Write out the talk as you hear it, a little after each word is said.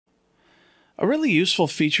A really useful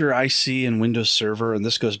feature I see in Windows Server, and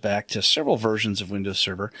this goes back to several versions of Windows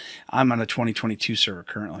Server, I'm on a 2022 server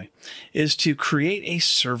currently, is to create a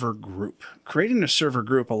server group. Creating a server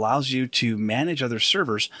group allows you to manage other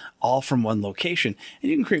servers all from one location,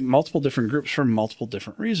 and you can create multiple different groups for multiple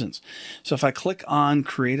different reasons. So if I click on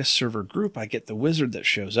Create a Server Group, I get the wizard that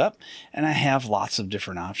shows up, and I have lots of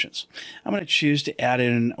different options. I'm going to choose to add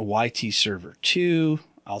in a YT Server 2,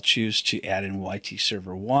 I'll choose to add in YT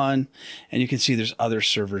Server 1, and you can see there's other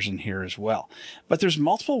servers in here as well. But there's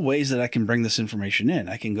multiple ways that I can bring this information in.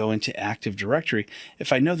 I can go into Active Directory.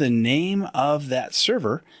 If I know the name of that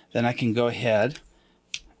server, then I can go ahead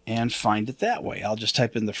and find it that way. I'll just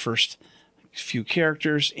type in the first few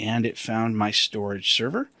characters, and it found my storage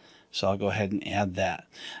server. So I'll go ahead and add that.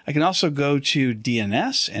 I can also go to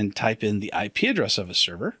DNS and type in the IP address of a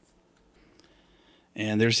server.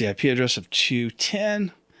 And there's the IP address of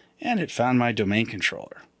 210, and it found my domain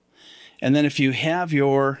controller. And then if you have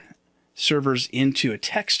your servers into a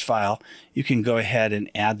text file, you can go ahead and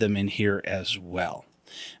add them in here as well.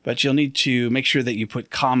 But you'll need to make sure that you put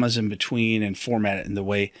commas in between and format it in the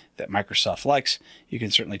way that Microsoft likes. You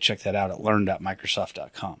can certainly check that out at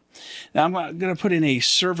learn.microsoft.com. Now I'm going to put in a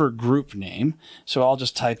server group name, so I'll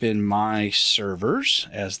just type in my servers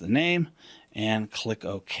as the name and click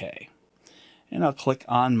OK. And I'll click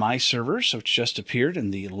on My Servers, so it's just appeared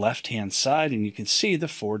in the left-hand side, and you can see the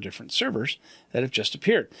 4 different servers that have just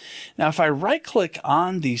appeared. Now, if I right-click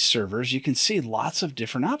on these servers, you can see lots of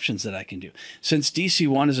different options that I can do. Since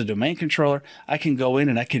DC1 is a domain controller, I can go in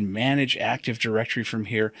and I can manage Active Directory from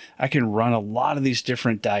here. I can run a lot of these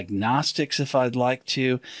different diagnostics if I'd like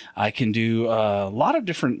to. I can do a lot of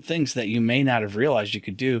different things that you may not have realized you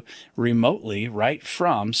could do remotely right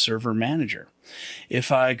from Server Manager.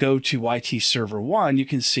 If I go to YT Server 1, you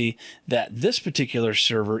can see that this particular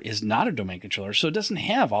server is not a domain controller, so it doesn't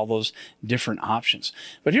have all those different options.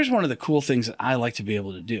 But here's one of the cool things that I like to be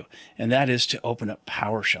able to do, and that is to open up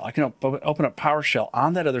PowerShell. I can open up PowerShell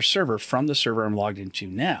on that other server from the server I'm logged into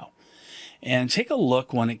now. And take a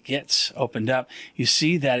look when it gets opened up. You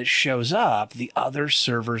see that it shows up the other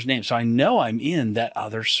server's name. So I know I'm in that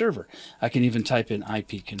other server. I can even type in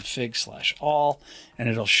ipconfig/all, and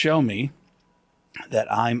it'll show me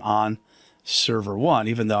that I'm on server 1,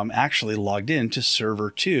 even though I'm actually logged in to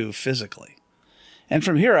server 2 physically. And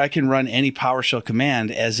from here, I can run any PowerShell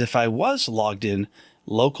command as if I was logged in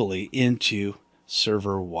locally into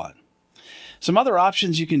server 1. Some other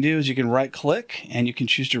options you can do is you can right-click and you can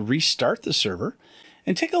choose to restart the server.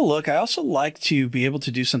 And take a look. I also like to be able to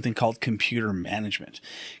do something called computer management.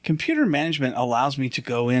 Computer management allows me to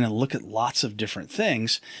go in and look at lots of different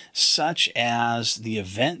things, such as the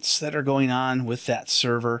events that are going on with that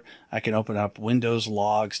server. I can open up Windows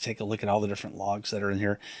logs, take a look at all the different logs that are in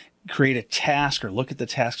here, create a task or look at the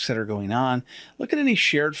tasks that are going on, look at any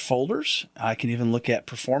shared folders. I can even look at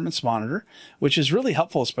Performance Monitor, which is really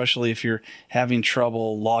helpful, especially if you're having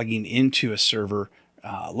trouble logging into a server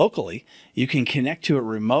locally. You can connect to it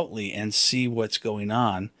remotely and see what's going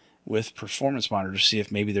on with Performance Monitor to see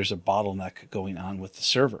if maybe there's a bottleneck going on with the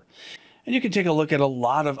server. And you can take a look at a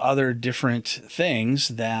lot of other different things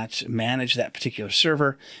that manage that particular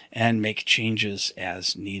server and make changes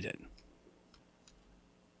as needed.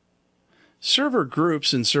 Server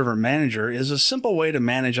groups in Server Manager is a simple way to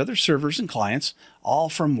manage other servers and clients all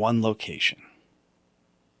from one location.